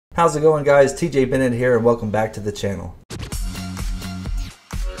How's it going, guys? TJ Bennett here, and welcome back to the channel.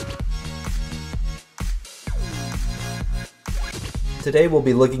 Today we'll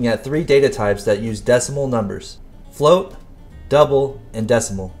be looking at three data types that use decimal numbers: float, double, and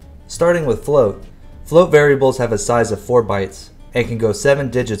decimal. Starting with float. Float variables have a size of 4 bytes and can go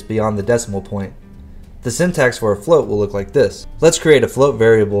 7 digits beyond the decimal point. The syntax for a float will look like this. Let's create a float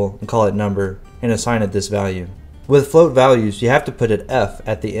variable and call it number and assign it this value. With float values, you have to put an F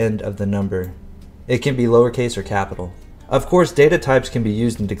at the end of the number. It can be lowercase or capital. Of course, data types can be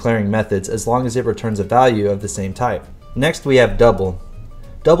used in declaring methods as long as it returns a value of the same type. Next, we have double.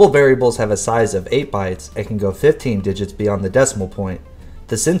 Double variables have a size of 8 bytes and can go 15 digits beyond the decimal point.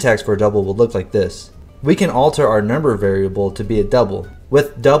 The syntax for double will look like this. We can alter our number variable to be a double.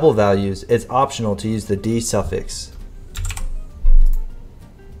 With double values, it's optional to use the D suffix.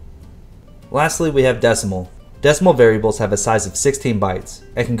 Lastly, we have decimal. Decimal variables have a size of 16 bytes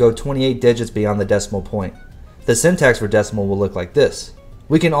and can go 28 digits beyond the decimal point. The syntax for decimal will look like this.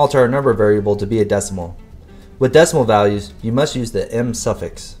 We can alter our number variable to be a decimal. With decimal values, you must use the M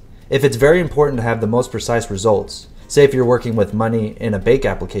suffix. If it's very important to have the most precise results, say if you're working with money in a bank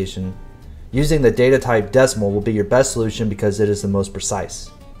application, using the data type decimal will be your best solution because it is the most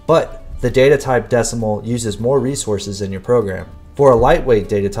precise. But the data type decimal uses more resources in your program. For a lightweight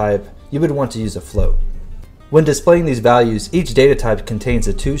data type, you would want to use a float. When displaying these values, each data type contains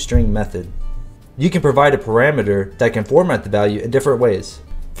a ToString method. You can provide a parameter that can format the value in different ways.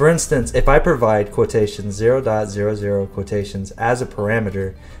 For instance, if I provide quotations 0.00 quotations as a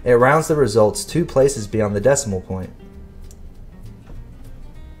parameter, it rounds the results 2 places beyond the decimal point.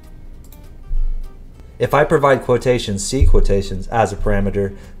 If I provide quotations C quotations as a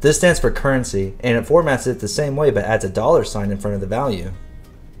parameter, this stands for currency, and it formats it the same way but adds a $sign in front of the value.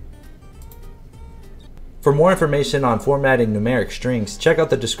 For more information on formatting numeric strings, check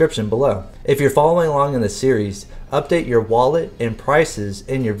out the description below. If you're following along in the series, update your wallet and prices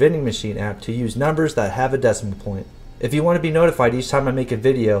in your vending machine app to use numbers that have a decimal point. If you want to be notified each time I make a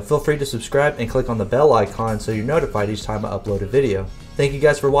video, feel free to subscribe and click on the bell icon so you're notified each time I upload a video. Thank you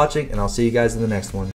guys for watching, and I'll see you guys in the next one.